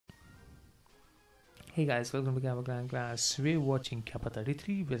Hey guys, welcome to Capper Clan class. We're watching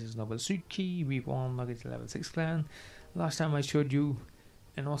CAPPER33 versus Nobel Su Kyi. We won against level 6 clan. Last time I showed you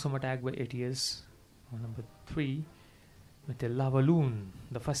an awesome attack by ATS on number 3 with a lava loon.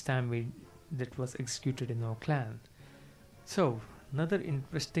 The first time that was executed in our clan. So another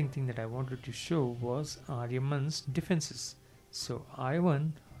interesting thing that I wanted to show was Aryaman's defenses. So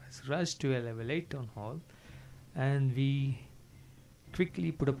Aryaman has rushed to a level 8 town hall and we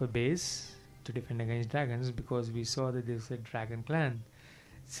quickly put up a base to defend against dragons because we saw that there's a dragon clan.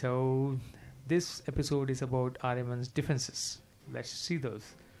 So this episode is about Aryaman's defenses. Let's see those.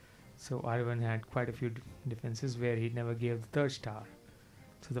 So Aryaman had quite a few defenses where he never gave the third star.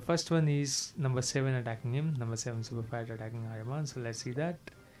 So the first one is number 7 attacking him, number 7 super fighter attacking Aryaman. So let's see that.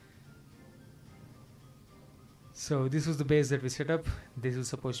 So this was the base that we set up. This was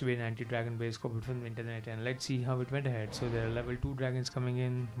supposed to be an anti-dragon base copied from the internet, and let's see how it went ahead. So there are level 2 dragons coming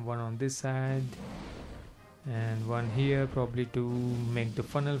in, one on this side and one here, probably to make the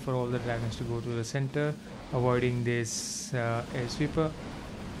funnel for all the dragons to go to the center, avoiding this air sweeper.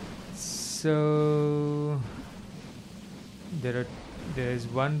 So there is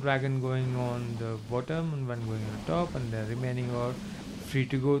one dragon going on the bottom and one going on the top, and the remaining are free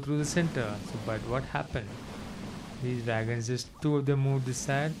to go through the center. So but what happened? These dragons, just 2 of them moved this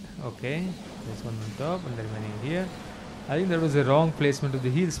side. Okay, there's one on top and the remaining here. I think that was the wrong placement of the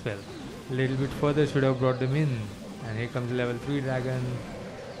heal spell. A little bit further should have brought them in. And here comes the level 3 dragon.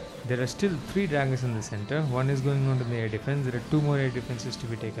 There are still 3 dragons in the center. One is going on to the air defense. There are 2 more air defenses to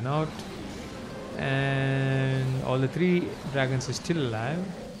be taken out. And all the 3 dragons are still alive,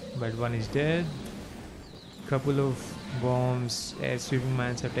 but one is dead. Couple of bombs, air sweeping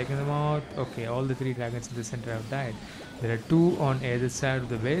mines have taken them out. Okay, all the 3 dragons in the center have died. There are 2 on either side of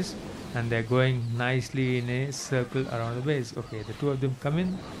the base and they're going nicely in a circle around the base. Okay, the 2 of them come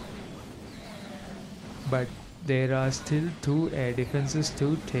in, but there are still 2 air defenses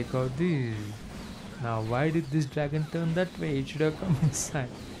to take out these. Now why did this dragon turn that way? It should have come inside.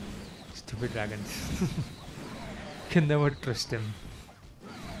 Stupid dragon. Can never trust him.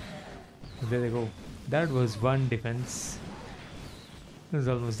 There they go. That was one defense. It's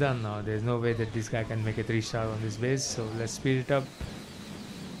almost done now. There's no way that this guy can make a 3-star on this base, so let's speed it up.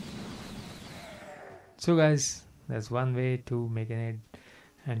 So guys, that's one way to make an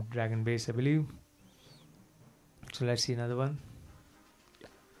dragon base, I believe. So let's see another one.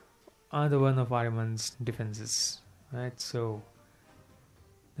 Another one of Aryaman's defenses. Right, so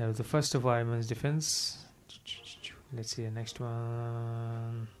that was the first of Aryaman's defense. Let's see the next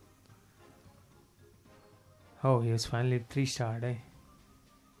one. Oh, he was finally 3-starred, eh?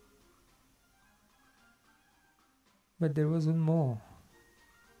 But there was one more.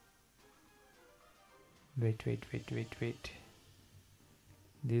 Wait.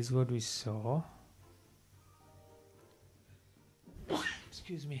 This is what we saw.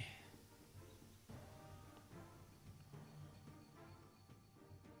 Excuse me.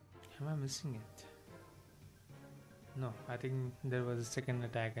 Am I missing it? No, I think there was a second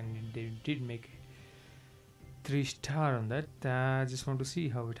attack and they did make it 3-star on that. I just want to see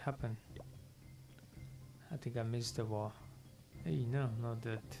how it happened. I think I missed the war. Hey, no, not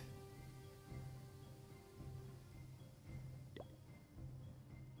that.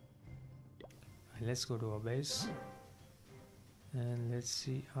 Let's go to our base and let's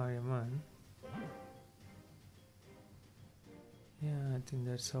see Aryaman. Yeah, I think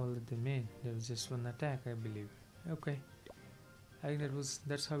that's all that they made. There was just one attack, I believe. Okay, I think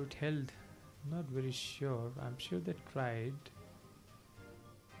that's how it held. Not very sure. I'm sure they tried.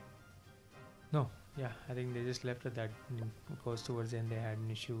 No, yeah, I think they just left at that because towards the end they had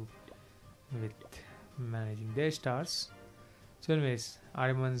an issue with managing their stars. So anyways,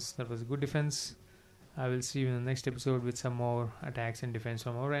 Aryaman's, that was a good defense. I will see you in the next episode with some more attacks and defense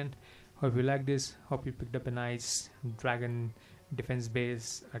from our end. Hope you like this. Hope you picked up a nice dragon defense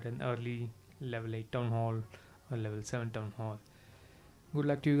base at an early level 8 town hall or level 7 town hall. Good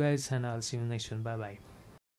luck to you guys, and I'll see you in the next one. Bye bye.